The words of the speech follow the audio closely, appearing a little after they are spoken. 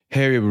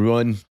Hey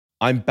everyone,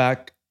 I'm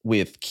back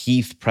with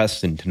Keith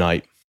Preston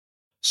tonight.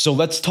 So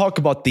let's talk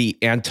about the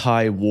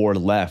anti war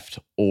left,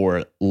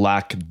 or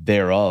lack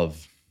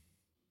thereof.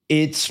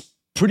 It's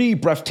pretty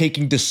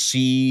breathtaking to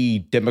see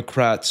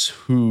Democrats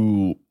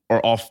who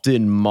are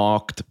often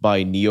mocked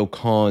by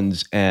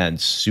neocons and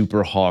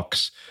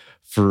superhawks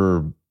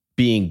for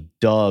being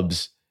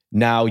dubs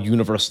now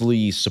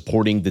universally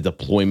supporting the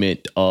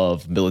deployment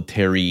of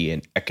military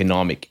and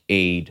economic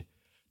aid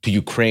to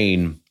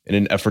Ukraine in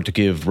an effort to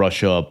give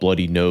Russia a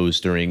bloody nose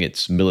during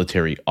its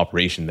military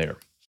operation there.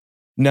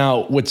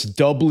 Now, what's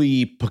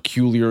doubly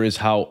peculiar is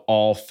how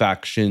all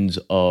factions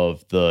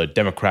of the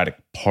Democratic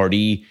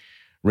Party,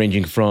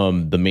 ranging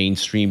from the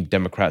mainstream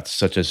Democrats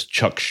such as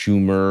Chuck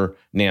Schumer,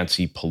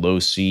 Nancy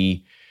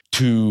Pelosi,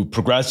 to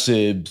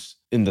progressives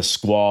in the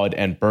squad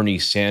and Bernie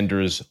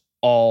Sanders,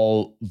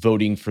 all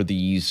voting for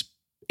these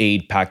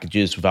aid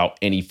packages without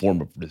any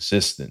form of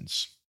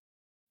resistance.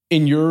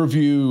 In your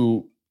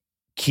view,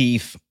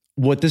 Keith,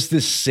 what does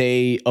this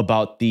say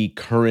about the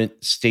current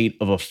state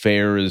of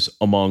affairs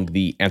among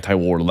the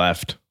anti-war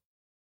left?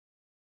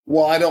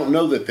 Well, I don't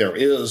know that there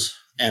is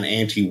an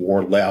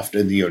anti-war left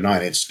in the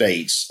United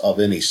States of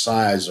any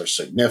size or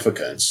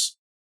significance.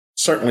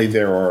 Certainly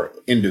there are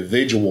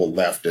individual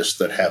leftists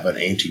that have an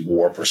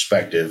anti-war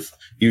perspective,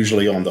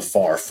 usually on the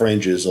far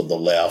fringes of the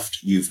left.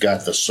 You've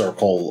got the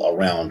circle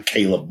around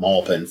Caleb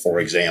Maupin, for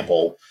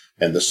example,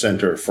 and the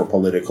Center for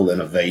Political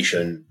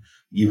Innovation.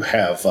 You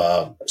have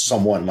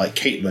someone like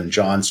Caitlin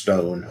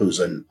Johnstone, who's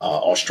an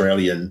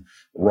Australian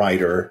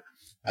writer.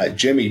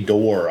 Jimmy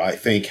Dore, I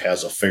think,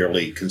 has a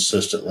fairly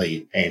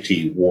consistently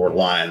anti-war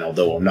line,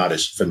 although I'm not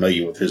as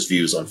familiar with his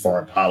views on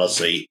foreign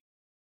policy.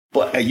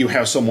 But you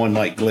have someone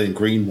like Glenn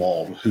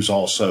Greenwald, who's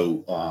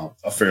also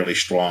a fairly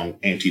strong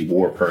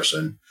anti-war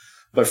person.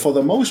 But for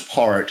the most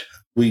part,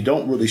 we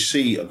don't really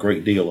see a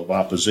great deal of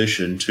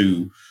opposition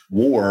to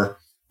war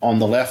on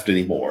the left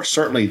anymore.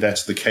 Certainly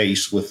that's the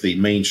case with the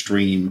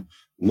mainstream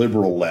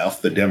liberal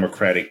left, the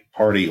Democratic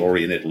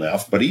Party-oriented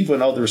left, but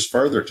even others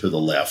further to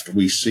the left,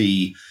 we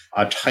see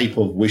a type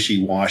of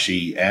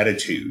wishy-washy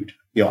attitude.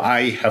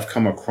 I have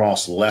come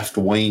across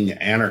left-wing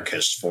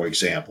anarchists, for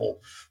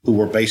example, who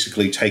were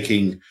basically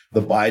taking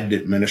the Biden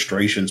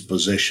administration's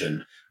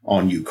position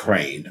on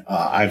Ukraine.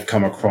 I've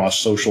come across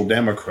social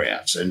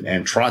democrats and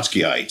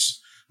Trotskyites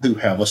who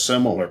have a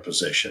similar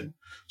position.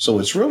 So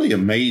it's really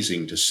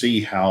amazing to see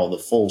how the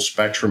full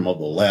spectrum of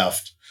the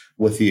left,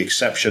 with the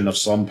exception of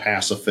some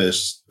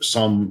pacifists,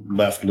 some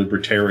left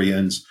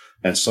libertarians,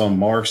 and some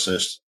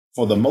Marxists,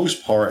 for the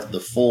most part, the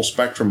full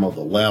spectrum of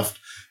the left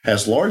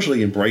has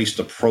largely embraced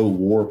a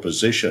pro-war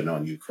position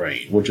on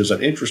Ukraine, which is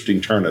an interesting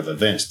turn of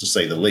events, to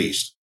say the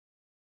least.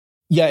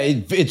 Yeah,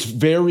 it's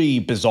very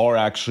bizarre,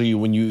 actually,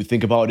 when you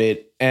think about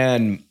it.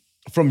 And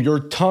from your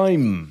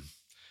time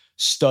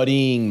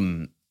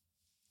studying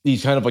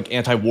these kind of like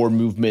anti-war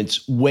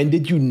movements, when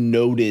did you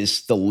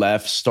notice the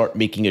left start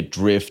making a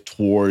drift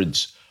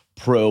towards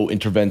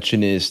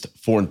pro-interventionist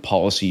foreign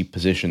policy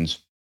positions?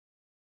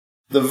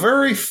 The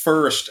very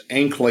first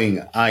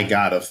inkling I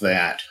got of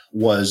that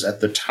was at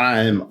the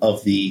time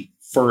of the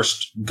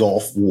first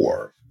Gulf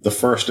War, the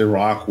first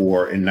Iraq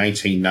War in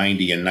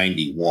 1990 and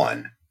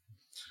 91.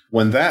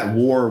 When that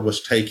war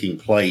was taking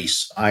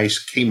place, I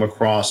came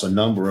across a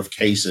number of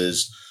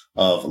cases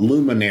of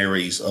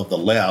luminaries of the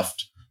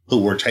left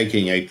who were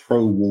taking a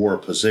pro-war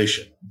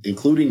position,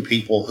 including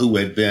people who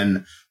had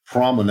been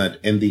prominent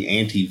in the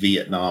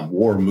anti-Vietnam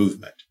War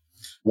movement.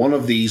 One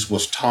of these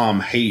was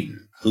Tom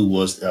Hayden, who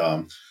was,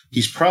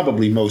 he's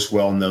probably most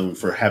well known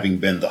for having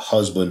been the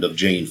husband of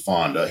Jane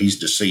Fonda. He's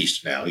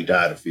deceased now. He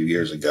died a few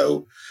years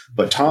ago.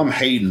 But Tom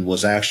Hayden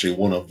was actually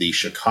one of the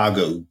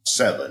Chicago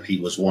Seven. He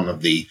was one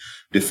of the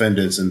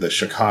defendants in the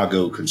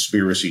Chicago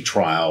conspiracy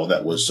trial.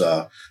 That was,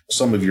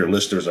 some of your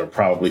listeners are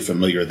probably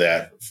familiar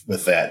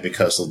with that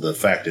because of the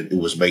fact that it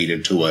was made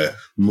into a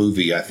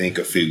movie, I think,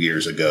 a few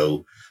years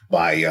ago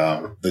by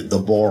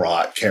the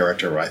Borat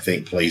character, I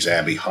think, plays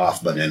Abby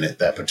Hoffman in it,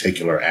 that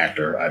particular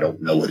actor. I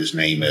don't know what his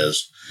name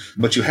is.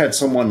 But you had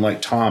someone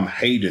like Tom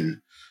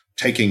Hayden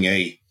taking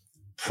a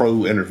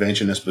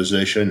pro-interventionist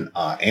position.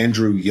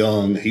 Andrew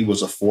Young, he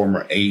was a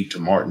former aide to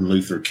Martin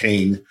Luther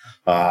King.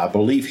 I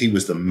believe he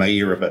was the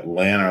mayor of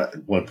Atlanta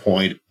at one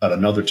point. At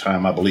another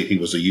time, I believe he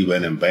was a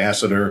UN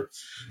ambassador.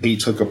 He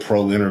took a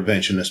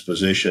pro-interventionist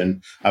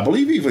position. I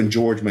believe even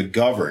George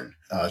McGovern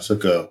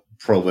took a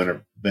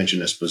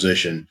pro-interventionist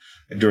position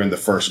during the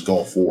first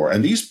Gulf War.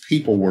 And these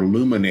people were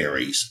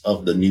luminaries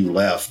of the new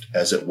left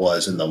as it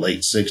was in the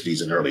late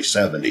 60s and early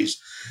 70s.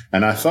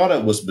 And I thought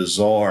it was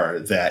bizarre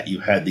that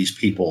you had these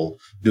people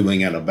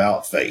doing an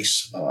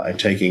about-face and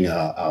taking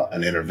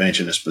an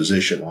interventionist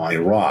position on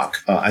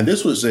Iraq. And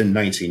this was in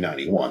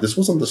 1991. This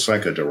wasn't the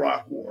second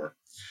Iraq War.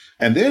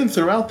 And then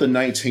throughout the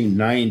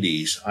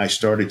 1990s, I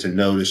started to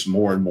notice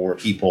more and more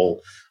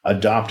people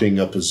adopting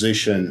a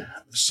position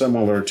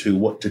similar to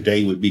what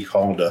today would be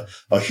called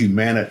a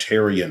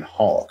humanitarian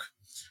hawk,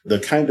 the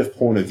kind of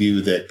point of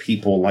view that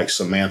people like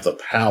Samantha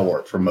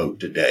Power promote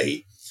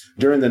today,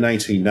 During the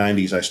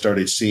 1990s, I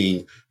started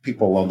seeing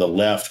people on the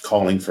left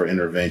calling for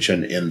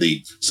intervention in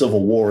the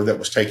civil war that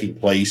was taking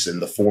place in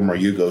the former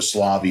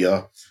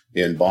Yugoslavia,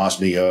 in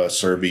Bosnia,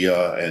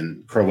 Serbia,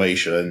 and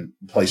Croatia, and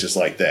places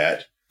like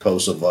that,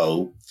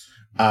 Kosovo.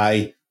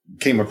 I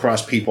came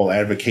across people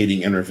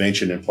advocating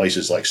intervention in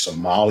places like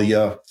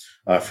Somalia.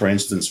 For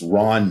instance,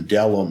 Ron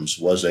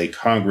Dellums was a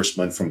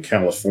congressman from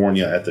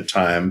California at the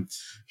time.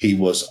 He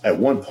was at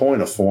one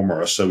point a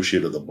former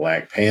associate of the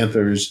Black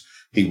Panthers.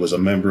 He was a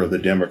member of the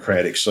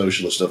Democratic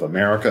Socialists of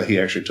America. He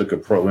actually took a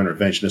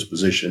pro-interventionist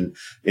position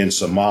in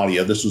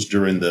Somalia. This was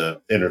during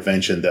the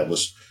intervention that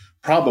was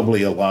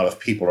probably a lot of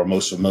people are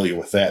most familiar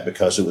with that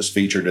because it was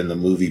featured in the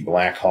movie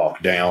Black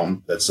Hawk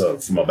Down. That's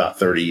from about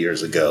 30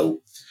 years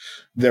ago.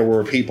 There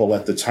were people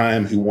at the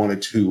time who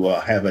wanted to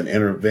have an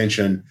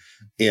intervention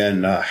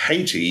in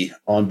Haiti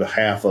on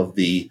behalf of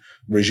the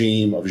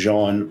regime of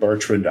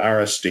Jean-Bertrand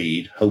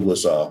Aristide, who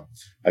was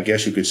I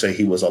guess you could say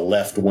he was a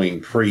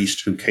left-wing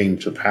priest who came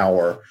to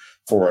power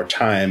for a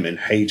time in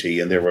Haiti.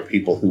 And there were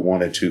people who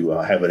wanted to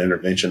have an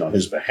intervention on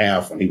his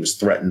behalf when he was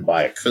threatened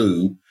by a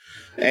coup.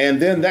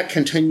 And then that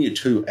continued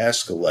to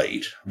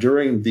escalate.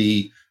 During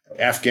the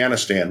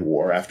Afghanistan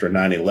war after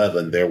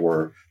 9/11, there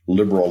were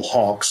liberal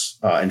hawks.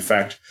 In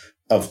fact,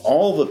 of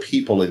all the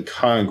people in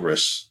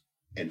Congress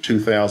in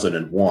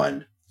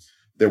 2001,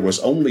 there was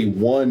only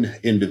one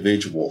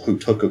individual who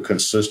took a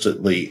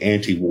consistently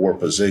anti-war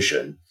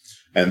position,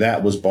 and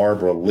that was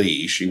Barbara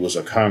Lee. She was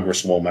a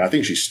congresswoman. I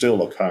think she's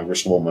still a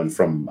congresswoman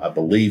from, I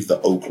believe,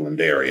 the Oakland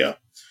area.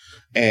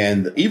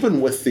 And even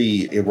with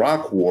the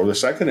Iraq War, the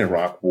second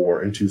Iraq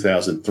War in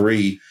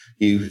 2003,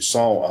 you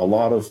saw a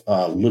lot of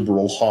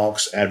liberal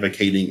hawks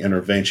advocating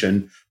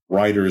intervention,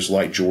 writers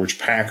like George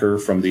Packer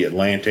from The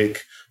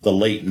Atlantic, the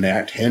late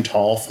Nat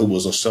Hentoff, who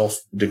was a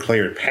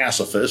self-declared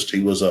pacifist. He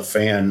was a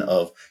fan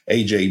of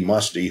A.J.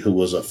 Muste, who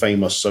was a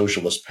famous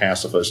socialist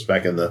pacifist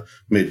back in the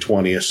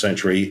mid-20th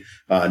century.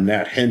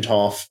 Nat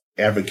Hentoff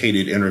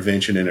advocated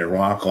intervention in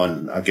Iraq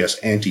on, I guess,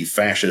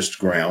 anti-fascist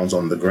grounds,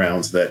 on the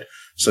grounds that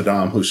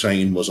Saddam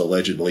Hussein was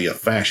allegedly a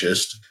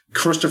fascist.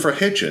 Christopher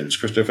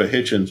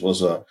Hitchens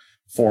was a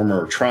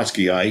former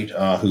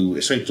Trotskyite who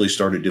essentially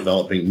started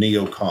developing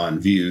neocon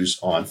views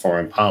on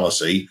foreign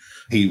policy.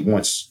 He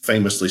once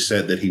famously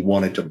said that he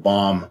wanted to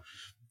bomb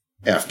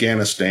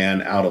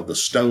Afghanistan out of the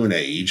Stone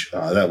Age.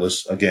 That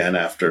was, again,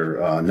 after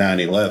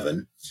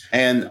 9/11.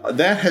 And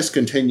that has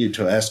continued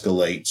to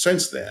escalate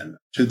since then,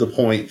 to the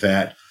point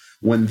that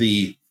when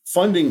the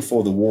funding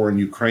for the war in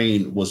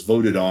Ukraine was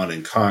voted on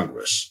in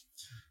Congress,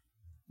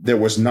 there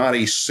was not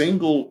a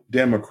single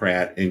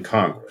Democrat in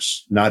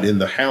Congress, not in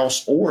the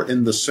House or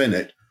in the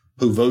Senate,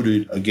 who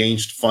voted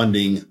against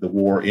funding the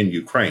war in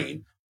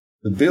Ukraine.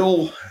 The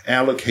bill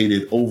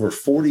allocated over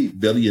 $40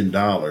 billion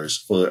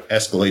for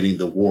escalating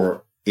the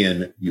war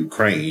in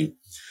Ukraine,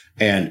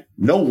 and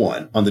no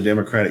one on the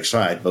Democratic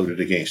side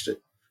voted against it.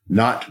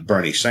 Not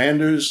Bernie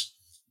Sanders,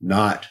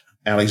 not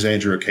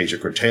Alexandria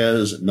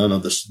Ocasio-Cortez, none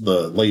of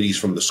the ladies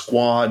from the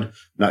Squad,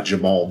 not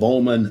Jamal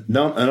Bowman,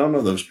 none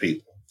of those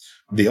people.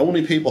 The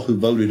only people who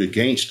voted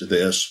against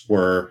this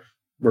were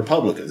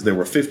Republicans. There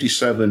were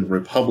 57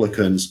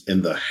 Republicans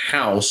in the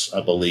House,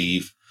 I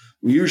believe,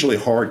 usually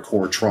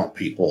hardcore Trump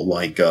people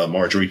like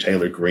Marjorie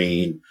Taylor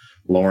Greene,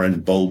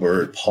 Lauren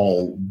Boebert,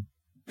 Paul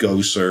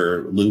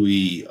Gosar,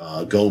 Louis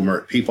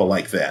Gohmert, people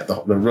like that,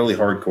 the really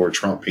hardcore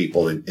Trump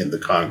people in the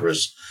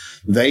Congress.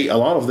 A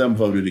lot of them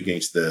voted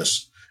against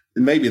this.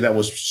 Maybe that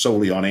was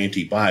solely on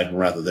anti-Biden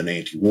rather than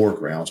anti-war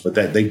grounds, but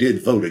that they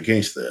did vote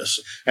against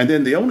this. And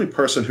then the only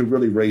person who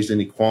really raised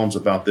any qualms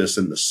about this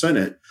in the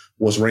Senate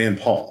was Rand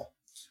Paul.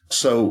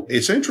 So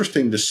it's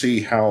interesting to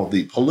see how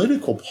the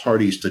political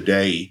parties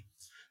today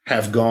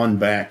have gone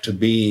back to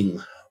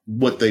being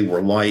what they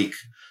were like,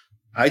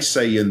 I'd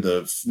say, in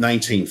the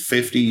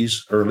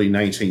 1950s, early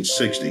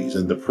 1960s,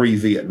 in the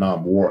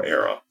pre-Vietnam War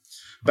era.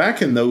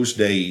 Back in those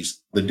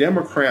days, the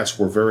Democrats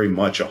were very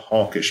much a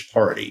hawkish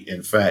party.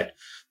 In fact,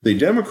 the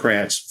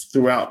Democrats,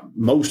 throughout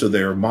most of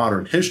their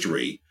modern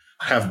history,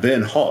 have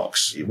been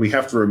hawks. We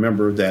have to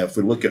remember that if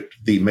we look at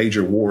the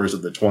major wars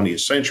of the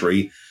 20th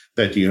century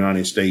that the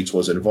United States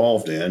was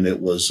involved in,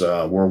 it was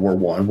World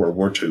War I, World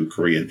War II,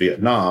 Korea, and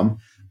Vietnam.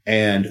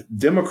 And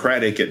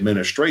Democratic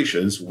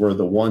administrations were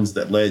the ones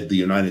that led the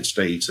United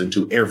States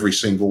into every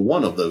single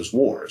one of those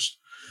wars.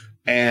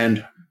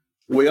 And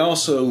we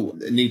also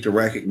need to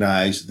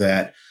recognize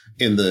that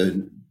in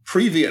the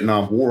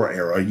pre-Vietnam War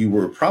era, you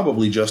were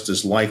probably just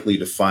as likely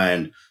to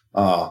find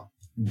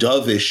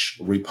dovish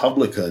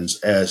Republicans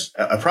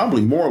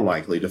probably more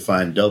likely to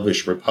find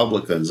dovish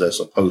Republicans as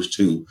opposed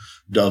to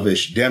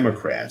dovish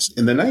Democrats.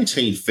 In the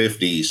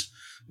 1950s,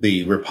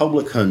 the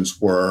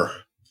Republicans were,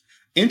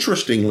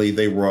 interestingly,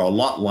 they were a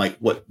lot like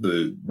what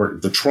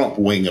the Trump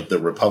wing of the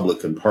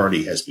Republican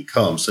Party has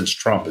become since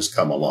Trump has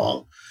come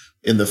along.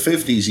 In the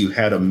 50s, you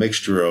had a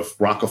mixture of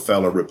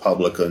Rockefeller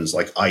Republicans,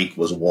 like Ike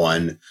was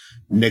one,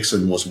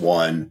 Nixon was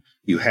one.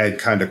 You had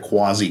kind of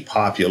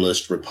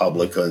quasi-populist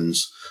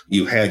Republicans.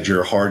 You had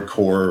your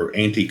hardcore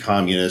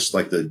anti-communists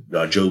like the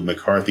Joe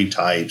McCarthy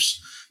types.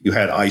 You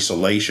had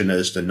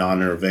isolationists and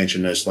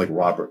non-interventionists like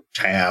Robert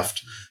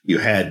Taft. You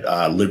had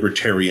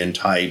libertarian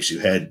types. You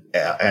had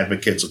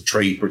advocates of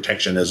trade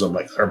protectionism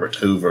like Herbert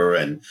Hoover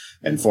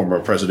and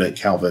former President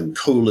Calvin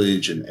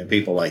Coolidge and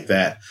people like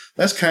that.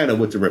 That's kind of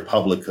what the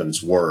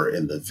Republicans were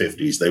in the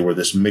 50s. They were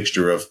this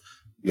mixture of,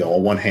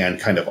 on one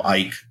hand, kind of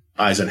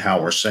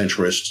Eisenhower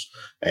centrists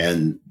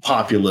and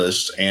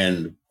populists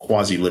and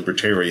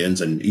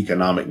quasi-libertarians and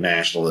economic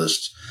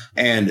nationalists.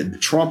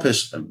 And Trump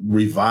has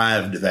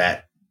revived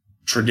that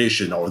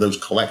tradition or those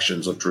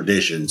collections of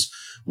traditions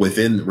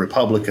within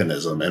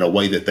republicanism in a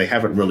way that they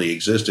haven't really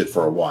existed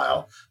for a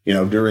while.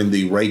 During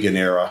the Reagan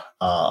era,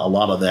 a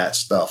lot of that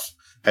stuff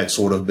had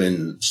sort of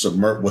been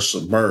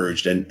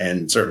submerged.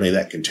 And certainly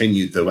that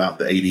continued throughout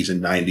the 80s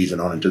and 90s and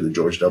on into the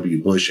George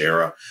W. Bush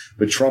era.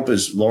 But Trump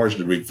has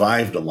largely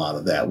revived a lot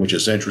of that, which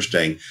is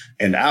interesting.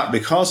 And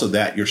because of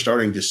that, you're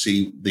starting to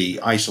see the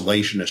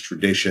isolationist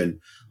tradition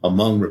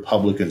among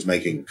Republicans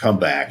making a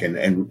comeback. And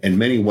in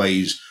many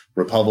ways,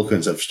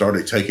 Republicans have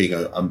started taking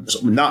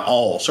certainly not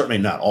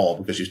all,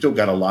 because you've still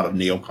got a lot of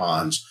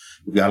neocons.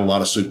 You've got a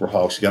lot of super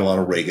hawks. You've got a lot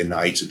of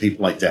Reaganites and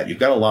people like that. You've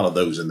got a lot of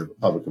those in the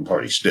Republican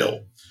Party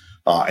still.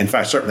 In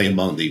fact, certainly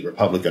among the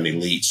Republican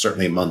elite,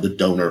 certainly among the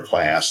donor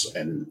class,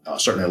 and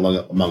certainly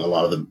among a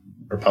lot of the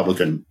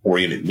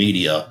Republican-oriented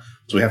media.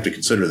 So we have to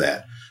consider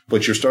that.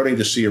 But you're starting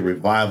to see a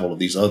revival of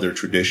these other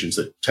traditions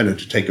that tended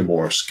to take a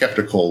more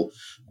skeptical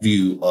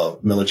view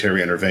of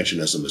military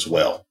interventionism as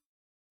well.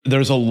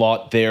 There's a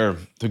lot there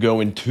to go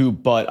into,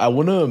 but I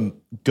want to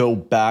go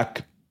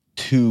back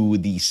to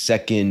the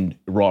second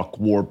Iraq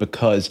War,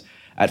 because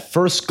at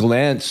first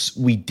glance,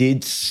 we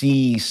did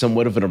see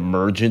somewhat of an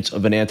emergence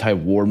of an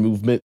anti-war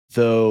movement,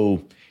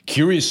 though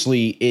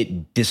curiously,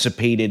 it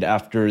dissipated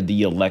after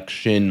the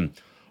election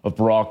of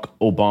Barack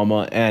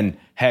Obama. And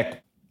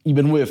heck,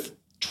 even with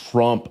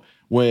Trump,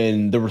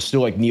 when there were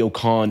still like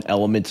neocon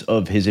elements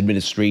of his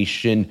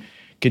administration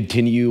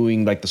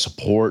continuing like the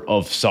support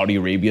of Saudi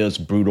Arabia's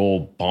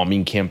brutal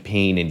bombing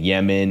campaign in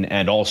Yemen,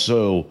 and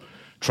also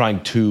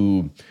trying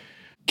to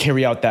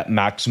carry out that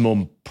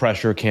maximum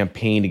pressure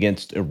campaign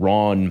against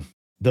Iran,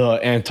 the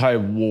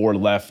anti-war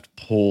left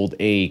pulled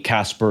a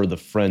Casper the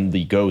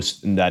Friendly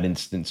Ghost in that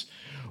instance.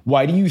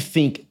 Why do you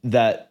think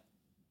that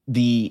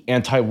the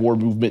anti-war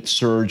movement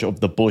surge of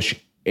the Bush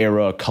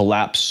era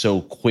collapsed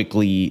so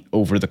quickly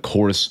over the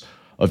course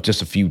of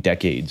just a few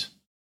decades?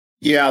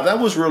 Yeah, that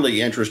was really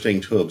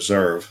interesting to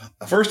observe.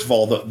 First of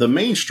all, the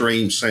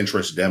mainstream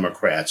centrist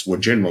Democrats were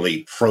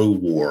generally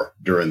pro-war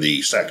during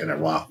the Second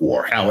Iraq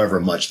War, however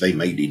much they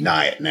may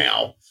deny it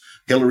now.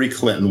 Hillary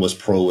Clinton was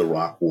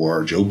pro-Iraq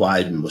War. Joe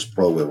Biden was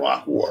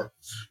pro-Iraq War.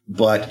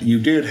 But you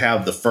did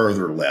have the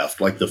further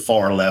left, like the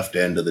far left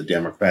end of the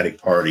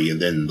Democratic Party,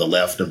 and then the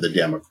left of the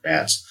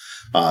Democrats,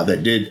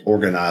 that did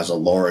organize a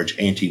large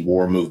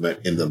anti-war movement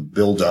in the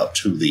build-up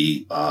to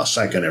the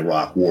Second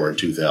Iraq War in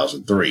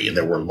 2003. And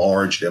there were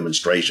large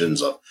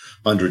demonstrations of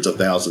hundreds of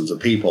thousands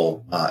of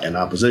people in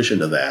opposition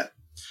to that.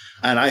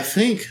 And I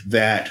think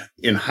that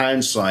in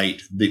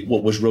hindsight,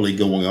 what was really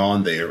going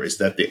on there is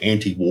that the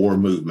anti-war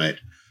movement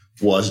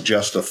was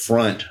just a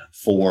front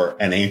for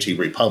an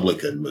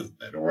anti-Republican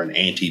movement or an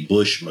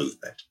anti-Bush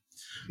movement.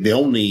 The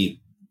only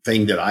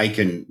thing that I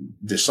can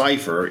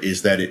decipher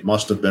is that it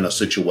must have been a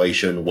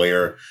situation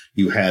where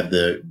you had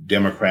the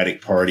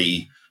Democratic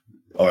Party,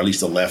 or at least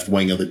the left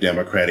wing of the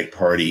Democratic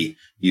Party.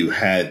 You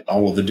had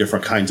all of the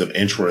different kinds of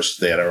interests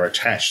that are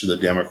attached to the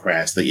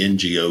Democrats, the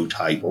NGO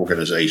type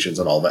organizations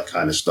and all that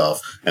kind of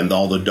stuff, and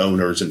all the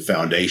donors and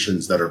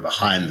foundations that are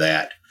behind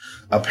that.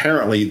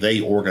 Apparently, they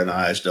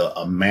organized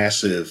a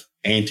massive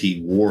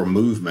anti-war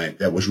movement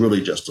that was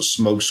really just a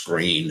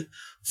smokescreen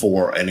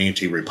for an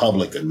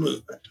anti-Republican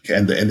movement.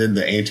 And then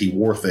the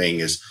anti-war thing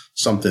is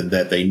something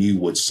that they knew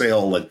would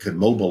sell and could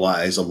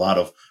mobilize a lot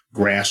of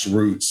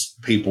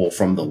grassroots people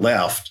from the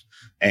left.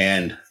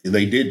 And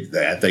they did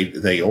that.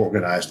 They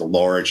organized a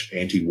large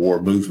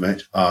anti-war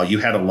movement. You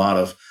had a lot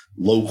of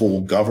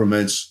local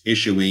governments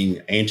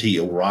issuing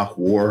anti-Iraq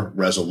war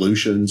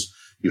resolutions.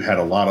 You had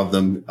a lot of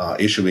them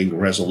issuing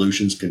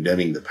resolutions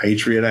condemning the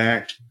Patriot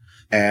Act.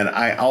 And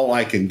all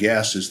I can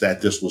guess is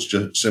that this was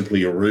just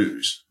simply a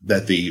ruse,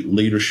 that the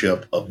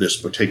leadership of this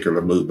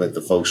particular movement,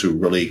 the folks who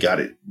really got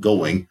it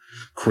going,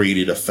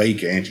 created a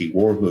fake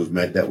anti-war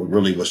movement that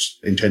really was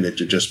intended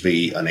to just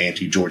be an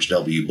anti-George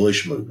W.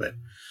 Bush movement.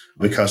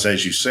 Because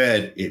as you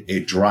said,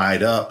 it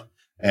dried up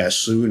as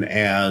soon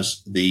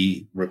as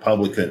the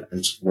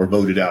Republicans were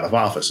voted out of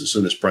office. As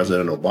soon as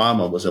President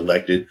Obama was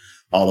elected,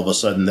 all of a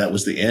sudden that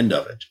was the end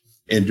of it.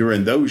 And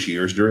during those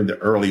years, during the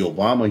early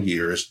Obama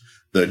years,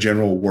 the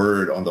general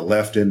word on the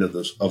left end of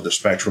the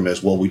spectrum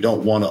is, well, we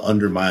don't want to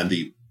undermine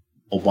the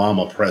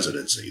Obama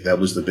presidency. That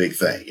was the big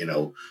thing.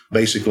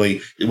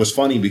 Basically, it was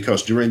funny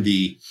because during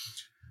the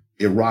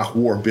Iraq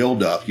war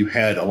buildup, you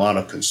had a lot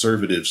of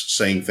conservatives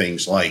saying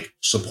things like,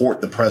 support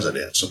the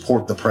president,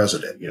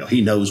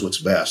 he knows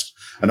what's best.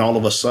 And all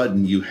of a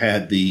sudden you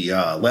had the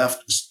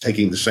left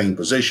taking the same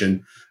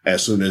position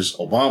as soon as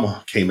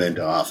Obama came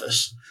into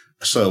office.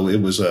 So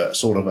it was a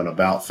sort of an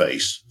about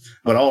face.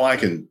 But all I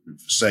can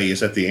say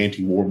is that the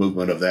anti-war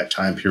movement of that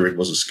time period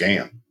was a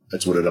scam.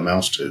 That's what it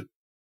amounts to.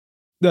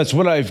 That's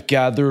what I've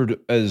gathered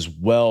as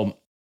well.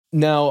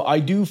 Now, I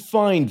do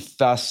find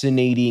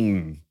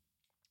fascinating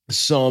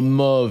some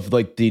of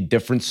like the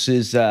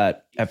differences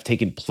that have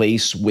taken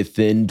place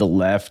within the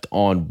left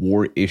on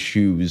war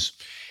issues,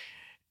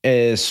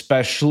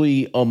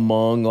 especially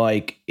among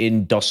like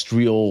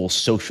industrial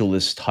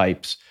socialist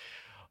types.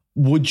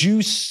 Would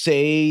you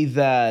say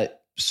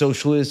that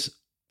socialist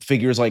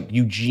figures like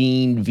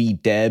Eugene V.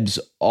 Debs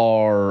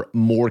are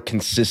more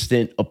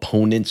consistent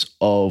opponents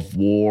of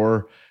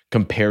war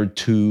compared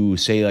to,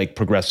 say, like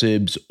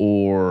progressives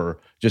or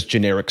just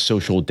generic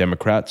social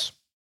democrats?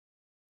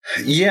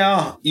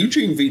 Yeah,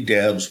 Eugene V.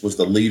 Debs was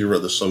the leader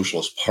of the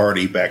Socialist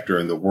Party back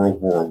during the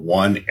World War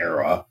I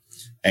era,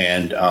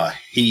 and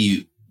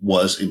he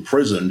was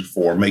imprisoned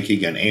for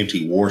making an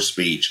anti-war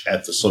speech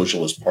at the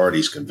Socialist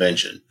Party's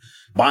convention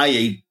by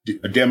a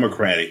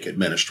Democratic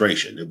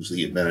administration. It was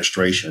the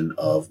administration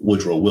of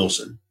Woodrow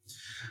Wilson.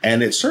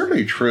 And it's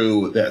certainly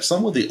true that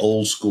some of the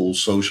old school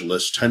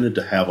socialists tended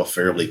to have a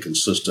fairly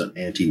consistent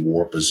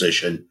anti-war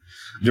position.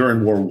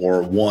 During World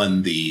War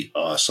I, the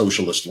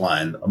socialist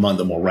line among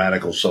the more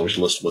radical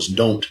socialists was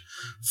don't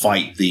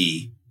fight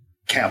the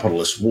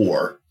capitalist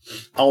war.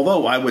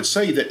 Although I would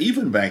say that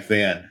even back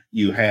then,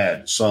 you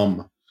had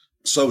some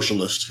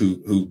socialists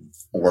who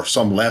or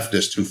some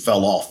leftists who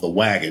fell off the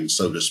wagon,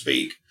 so to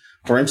speak.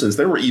 For instance,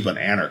 there were even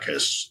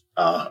anarchists,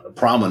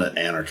 prominent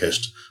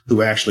anarchists,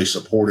 who actually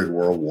supported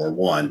World War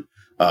I.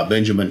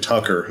 Benjamin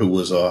Tucker, who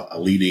was a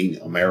leading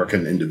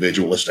American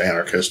individualist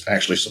anarchist,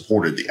 actually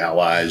supported the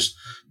Allies.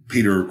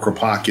 Peter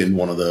Kropotkin,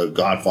 one of the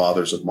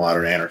godfathers of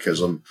modern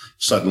anarchism,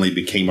 suddenly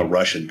became a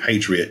Russian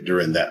patriot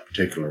during that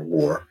particular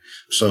war.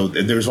 So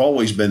there's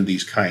always been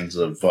these kinds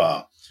of,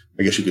 I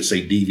guess you could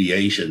say,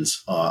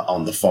 deviations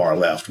on the far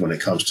left when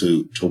it comes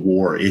to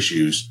war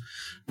issues.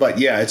 But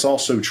yeah, it's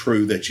also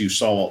true that you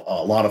saw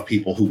a lot of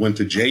people who went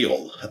to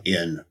jail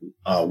in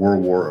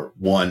World War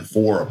I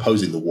for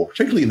opposing the war,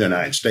 particularly in the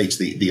United States.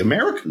 The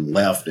American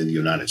left in the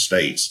United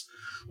States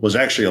was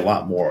actually a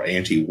lot more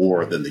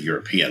anti-war than the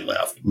European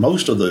left.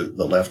 Most of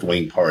the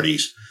left-wing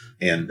parties,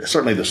 and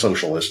certainly the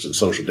socialists and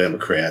social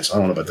democrats, I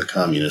don't know about the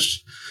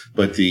communists,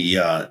 but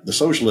the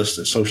socialists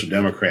and social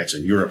democrats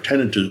in Europe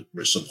tended to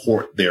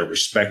support their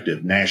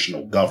respective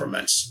national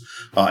governments.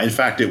 In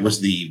fact, it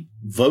was the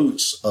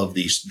votes of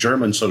the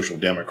German Social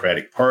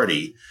Democratic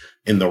Party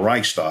in the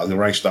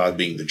Reichstag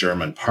being the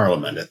German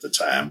parliament at the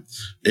time.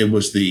 It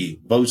was the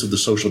votes of the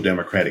Social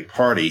Democratic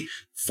Party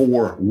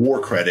for war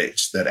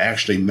credits that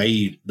actually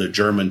made the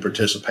German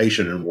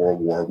participation in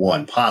World War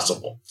I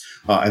possible.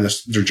 And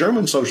the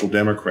German Social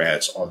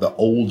Democrats are the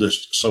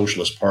oldest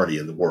socialist party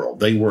in the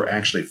world. They were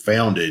actually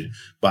founded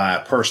by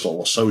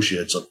personal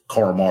associates of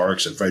Karl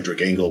Marx and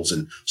Friedrich Engels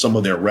and some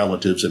of their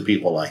relatives and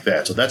people like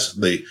that. So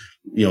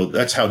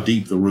that's how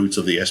deep the roots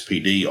of the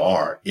SPD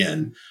are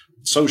in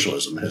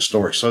socialism,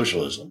 historic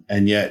socialism.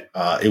 And yet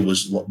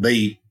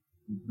they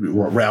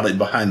were rallied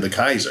behind the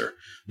Kaiser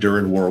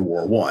during World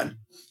War I,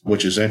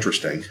 which is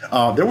interesting.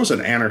 There was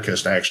an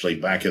anarchist actually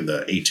back in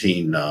the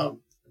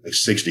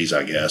 1860s,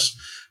 I guess,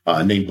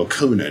 named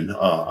Bakunin,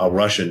 a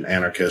Russian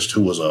anarchist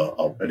who was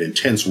an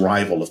intense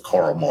rival of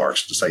Karl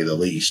Marx, to say the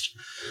least.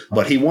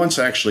 But he once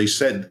actually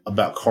said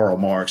about Karl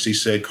Marx, he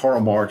said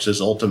Karl Marx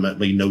is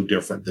ultimately no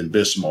different than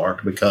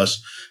Bismarck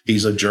because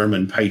he's a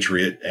German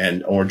patriot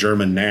or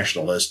German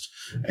nationalist.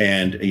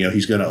 And,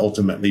 he's going to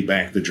ultimately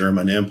back the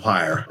German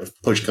Empire if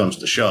push comes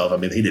to shove. I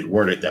mean, he didn't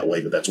word it that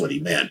way, but that's what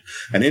he meant.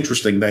 And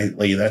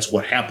interestingly, that's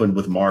what happened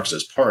with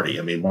Marx's party.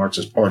 I mean, Marx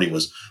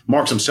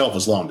himself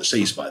was long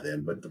deceased by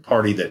then, but the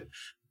party that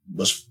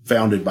was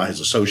founded by his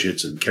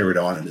associates and carried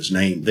on in his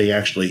name, they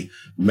actually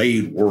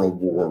made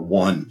World War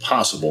I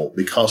possible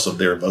because of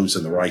their votes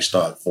in the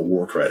Reichstag for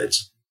war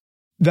credits.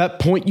 That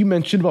point you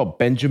mentioned about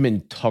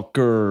Benjamin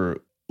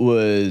Tucker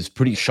was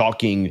pretty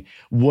shocking.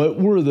 What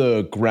were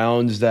the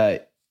grounds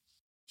that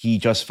he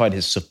justified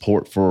his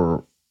support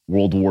for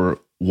World War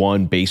I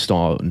based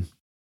on?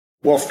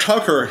 Well,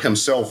 Tucker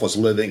himself was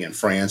living in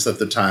France at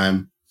the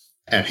time,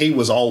 and he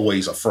was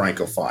always a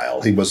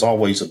Francophile. He was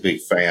always a big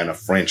fan of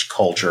French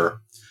culture.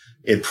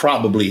 It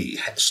probably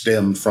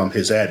stemmed from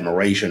his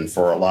admiration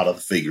for a lot of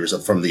the figures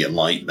from the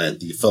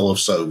Enlightenment, the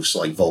philosophes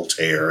like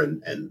Voltaire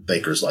and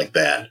thinkers like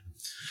that.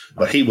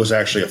 But he was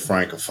actually a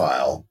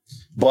Francophile.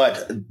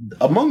 But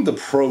among the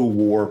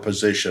pro-war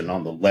position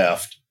on the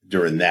left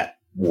during that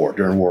war,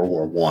 during World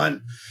War I,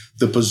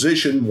 the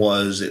position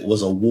it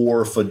was a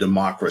war for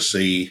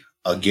democracy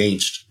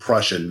against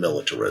Prussian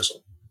militarism.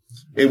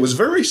 It was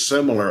very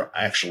similar,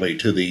 actually,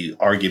 to the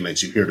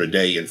arguments you hear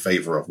today in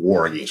favor of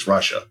war against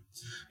Russia.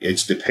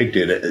 It's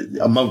depicted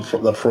among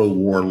the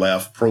pro-war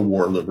left,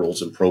 pro-war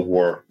liberals, and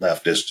pro-war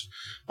leftists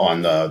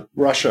on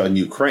Russia and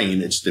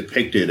Ukraine. It's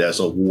depicted as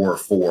a war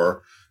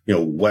for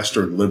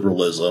Western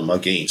liberalism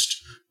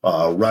against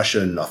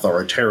Russian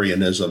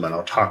authoritarianism and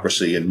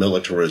autocracy and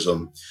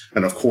militarism.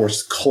 And of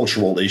course,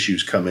 cultural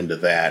issues come into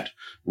that.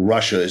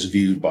 Russia is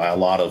viewed by a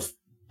lot of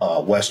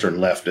Western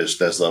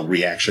leftists as a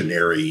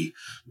reactionary,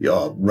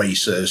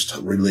 racist,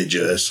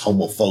 religious,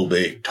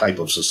 homophobic type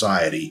of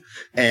society.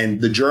 And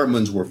the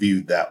Germans were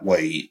viewed that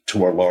way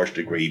to a large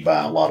degree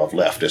by a lot of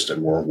leftists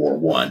in World War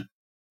One.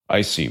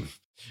 I see.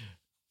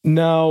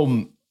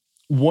 Now,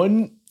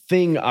 one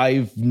thing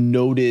I've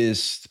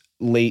noticed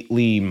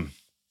lately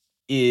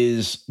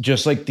is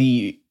just like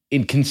the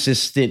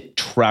inconsistent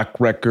track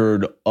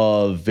record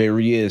of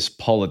various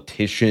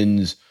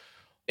politicians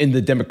in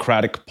the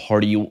Democratic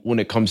Party when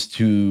it comes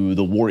to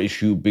the war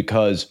issue,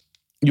 because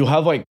you'll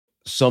have like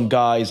some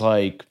guys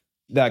like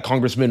that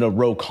Congressman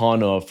Ro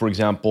Khanna, for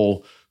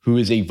example, who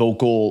is a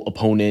vocal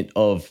opponent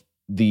of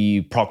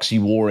the proxy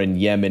war in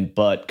Yemen,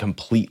 but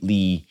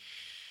completely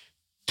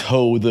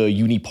toe the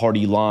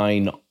uniparty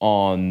line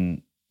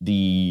on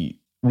the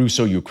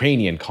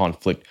Russo-Ukrainian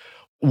conflict.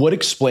 What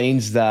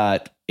explains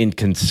that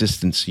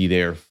inconsistency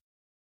there?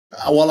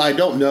 Well, I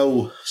don't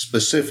know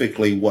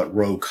specifically what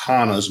Ro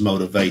Khanna's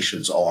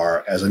motivations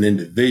are as an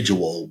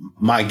individual.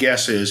 My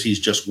guess is he's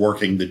just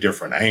working the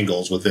different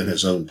angles within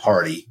his own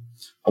party.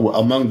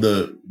 Among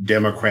the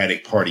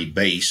Democratic Party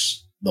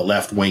base, the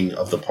left wing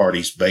of the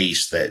party's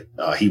base that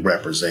he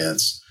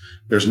represents,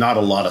 there's not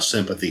a lot of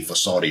sympathy for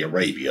Saudi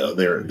Arabia.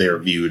 They're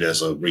viewed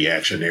as a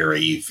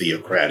reactionary,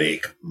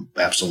 theocratic,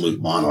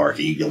 absolute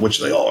monarchy, which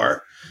they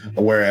are,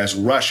 whereas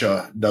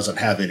Russia doesn't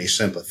have any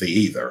sympathy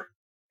either.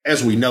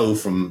 As we know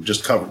from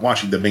just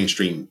watching the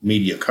mainstream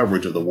media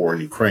coverage of the war in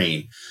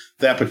Ukraine,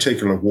 that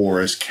particular war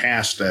is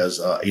cast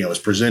as, is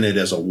presented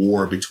as a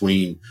war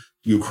between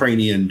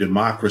Ukrainian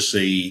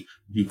democracy.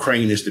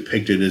 Ukraine is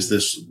depicted as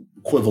this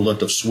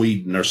equivalent of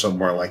Sweden or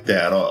somewhere like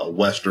that, a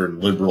Western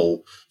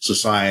liberal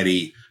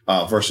society,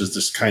 versus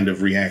this kind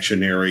of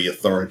reactionary,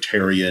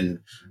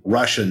 authoritarian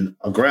Russian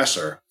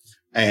aggressor.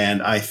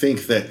 And I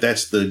think that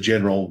that's the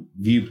general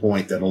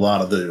viewpoint that a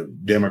lot of the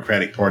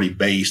Democratic Party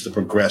base, the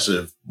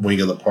progressive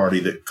wing of the party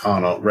that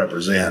Khanna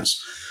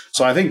represents.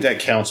 So I think that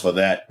counts for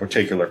that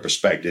particular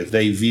perspective.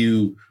 They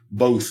view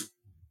both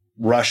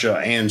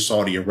Russia and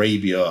Saudi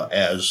Arabia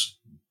as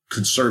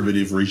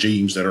conservative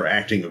regimes that are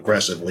acting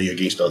aggressively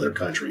against other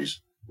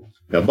countries.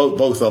 Now,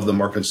 both of them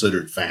are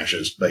considered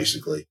fascist,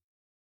 basically.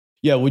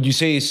 Yeah, would you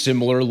say a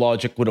similar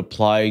logic would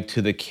apply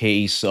to the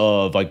case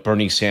of like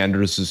Bernie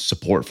Sanders'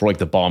 support for like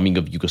the bombing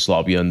of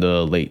Yugoslavia in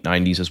the late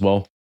 90s as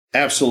well?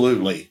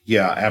 Absolutely.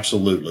 Yeah,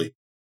 absolutely.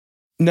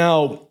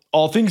 Now,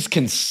 all things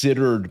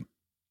considered,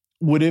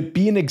 would it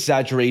be an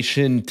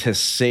exaggeration to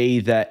say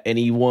that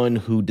anyone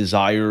who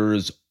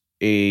desires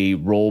a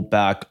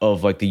rollback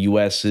of like the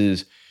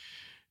US's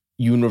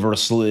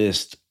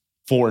universalist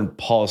foreign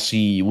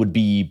policy would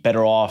be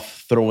better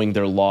off throwing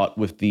their lot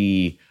with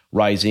the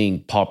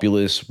rising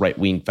populist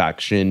right-wing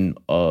faction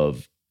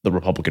of the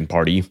Republican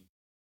Party?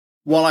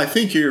 Well, I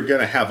think you're going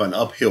to have an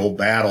uphill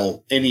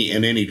battle in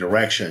any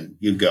direction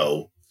you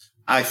go.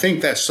 I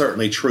think that's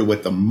certainly true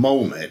at the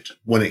moment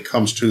when it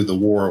comes to the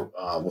war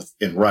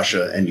in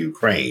Russia and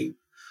Ukraine.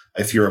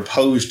 If you're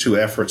opposed to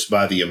efforts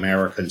by the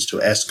Americans to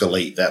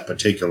escalate that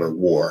particular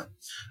war,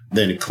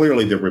 then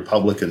clearly the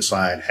Republican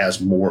side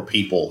has more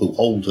people who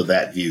hold to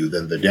that view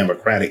than the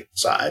Democratic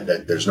side.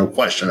 There's no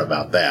question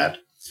about that.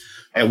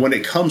 And when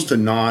it comes to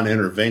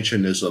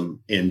non-interventionism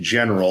in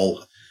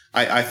general,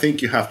 I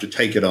think you have to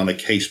take it on a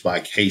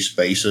case-by-case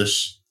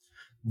basis.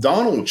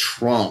 Donald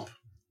Trump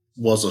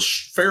was a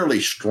fairly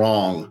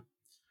strong,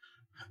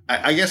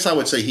 I guess I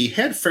would say he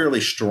had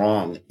fairly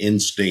strong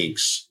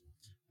instincts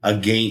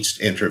against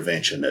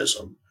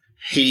interventionism.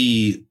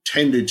 He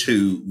tended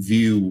to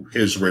view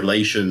his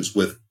relations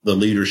with the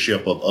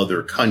leadership of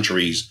other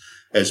countries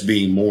as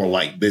being more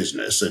like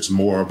business. It's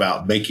more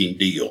about making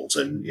deals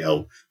and,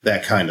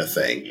 that kind of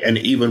thing. And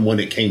even when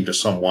it came to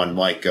someone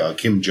like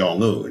Kim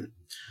Jong-un,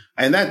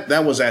 and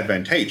that was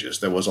advantageous.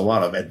 There was a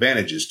lot of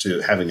advantages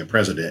to having a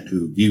president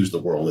who views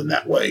the world in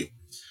that way.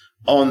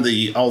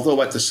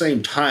 Although at the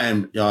same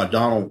time,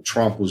 Donald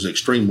Trump was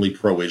extremely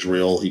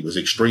pro-Israel. He was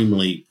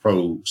extremely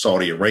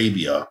pro-Saudi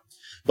Arabia,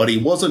 but he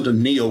wasn't a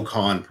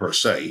neocon per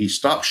se. He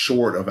stopped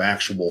short of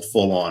actual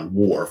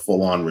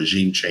full-on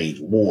regime change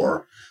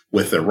war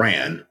with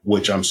Iran,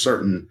 which I'm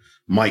certain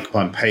Mike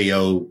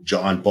Pompeo,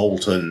 John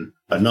Bolton,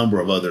 a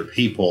number of other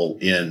people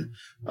in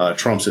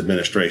Trump's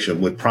administration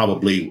would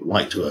probably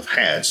like to have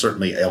had,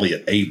 certainly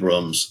Elliott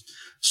Abrams.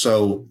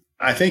 So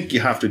I think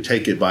you have to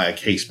take it by a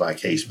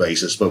case-by-case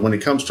basis. But when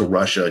it comes to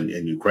Russia and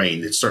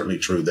Ukraine, it's certainly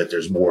true that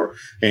there's more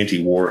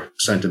anti-war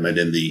sentiment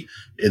in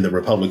the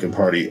Republican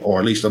Party, or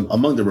at least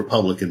among the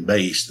Republican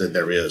base, than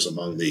there is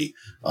among the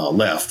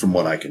left, from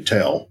what I can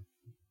tell.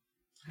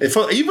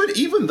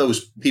 Even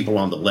those people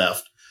on the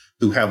left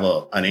who have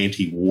an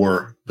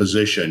anti-war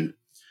position,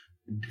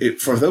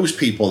 for those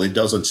people, it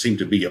doesn't seem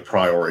to be a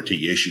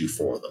priority issue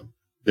for them.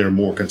 They're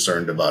more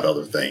concerned about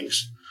other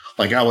things.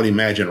 Like I would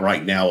imagine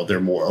right now, they're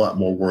a lot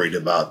more worried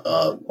about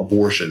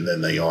abortion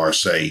than they are,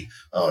 say,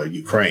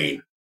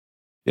 Ukraine.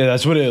 Yeah,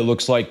 that's what it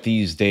looks like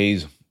these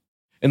days.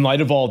 In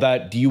light of all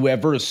that, do you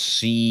ever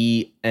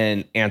see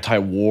an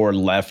anti-war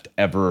left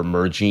ever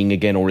emerging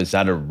again, or is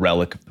that a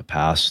relic of the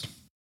past?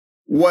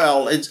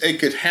 Well, it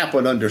could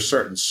happen under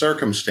certain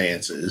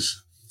circumstances.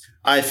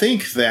 I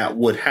think that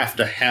would have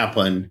to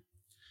happen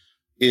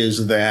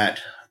is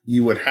that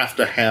you would have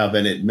to have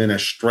an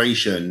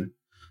administration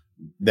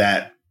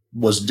that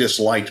was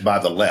disliked by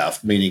the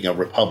left, meaning a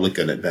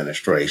Republican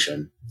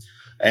administration.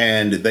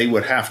 And they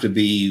would have to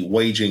be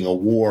waging a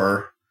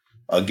war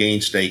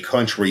against a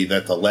country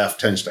that the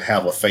left tends to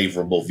have a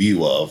favorable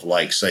view of,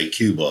 like, say,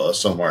 Cuba or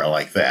somewhere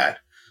like that.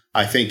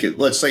 I think,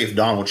 let's say if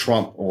Donald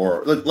Trump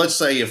or let's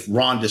say if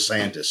Ron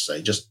DeSantis,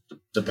 say, just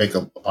to pick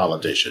a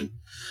politician,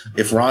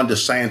 if Ron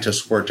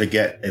DeSantis were to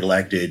get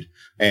elected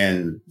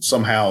and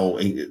somehow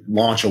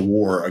launch a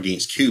war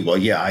against Cuba,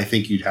 yeah, I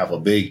think you'd have a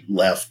big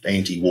left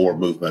anti-war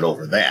movement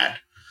over that.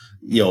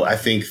 I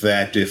think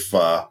that if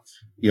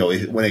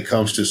when it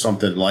comes to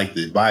something like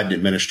the Biden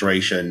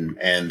administration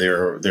and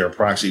their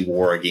proxy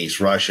war against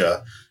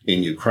Russia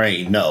in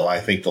Ukraine, no, I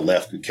think the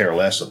left could care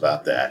less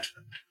about that.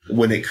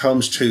 When it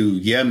comes to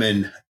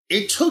Yemen,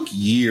 it took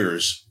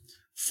years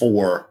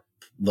for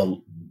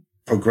the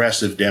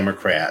progressive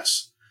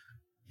Democrats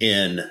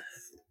in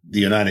the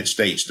United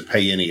States to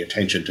pay any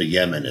attention to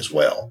Yemen as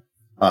well.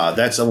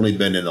 That's only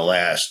been in the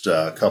last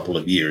couple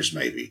of years,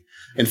 maybe.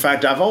 In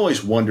fact, I've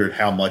always wondered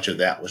how much of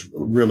that was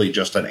really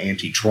just an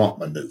anti-Trump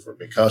maneuver,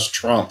 because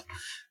Trump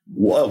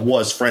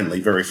was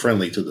very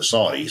friendly to the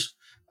Saudis.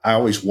 I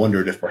always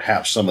wondered if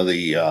perhaps some of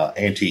the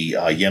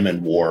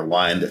anti-Yemen war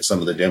line that some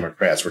of the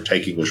Democrats were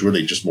taking was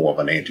really just more of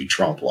an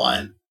anti-Trump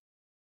line.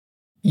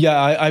 Yeah,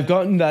 I've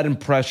gotten that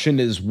impression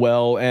as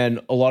well. And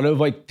a lot of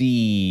like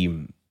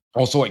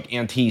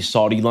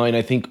anti-Saudi line,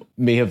 I think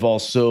may have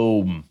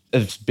also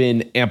it's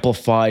been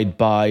amplified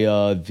by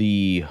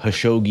the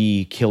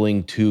Khashoggi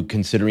killing too,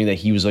 considering that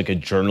he was like a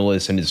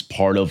journalist and is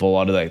part of a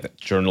lot of like the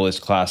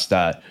journalist class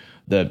that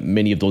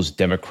many of those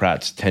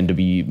Democrats tend to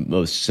be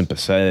most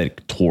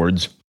sympathetic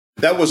towards.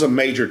 That was a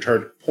major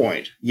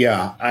point.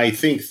 Yeah, I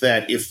think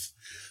that if,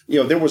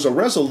 there was a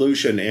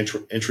resolution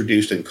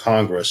introduced in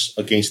Congress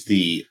against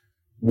the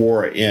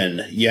war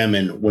in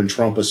Yemen when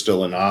Trump was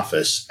still in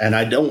office. And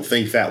I don't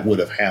think that would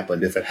have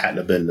happened if it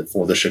hadn't been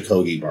for the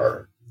Khashoggi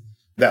murder.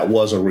 That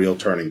was a real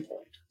turning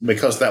point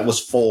because that was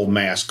full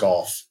mask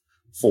off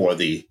for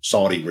the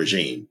Saudi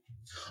regime.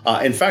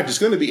 In fact, it's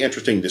going to be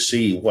interesting to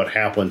see what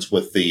happens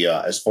with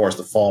as far as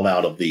the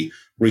fallout of the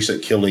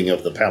recent killing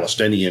of the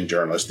Palestinian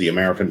journalist, the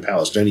American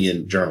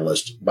Palestinian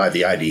journalist by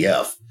the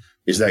IDF.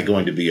 Is that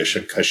going to be a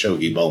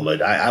Khashoggi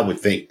moment? I would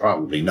think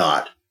probably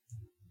not,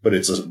 but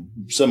it's a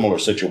similar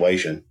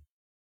situation.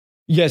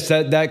 Yes,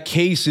 that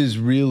case is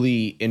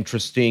really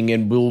interesting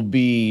and we'll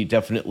be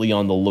definitely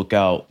on the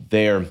lookout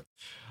there.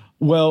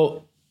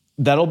 Well,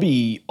 that'll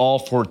be all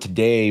for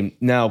today.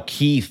 Now,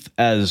 Keith,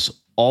 as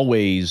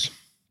always,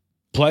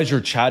 pleasure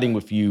chatting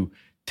with you.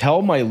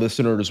 Tell my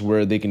listeners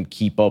where they can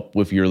keep up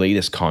with your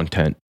latest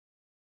content.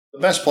 The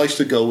best place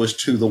to go is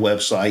to the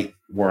website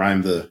where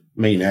I'm the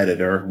main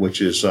editor,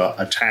 which is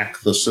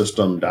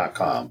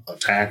attackthesystem.com.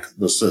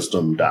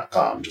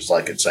 Attackthesystem.com, just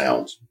like it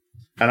sounds.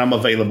 And I'm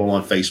available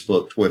on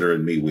Facebook, Twitter,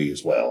 and MeWe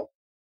as well.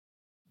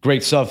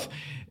 Great stuff.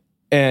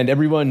 And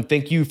everyone,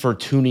 thank you for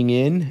tuning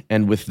in.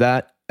 And with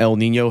that, El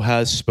Nino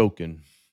has spoken.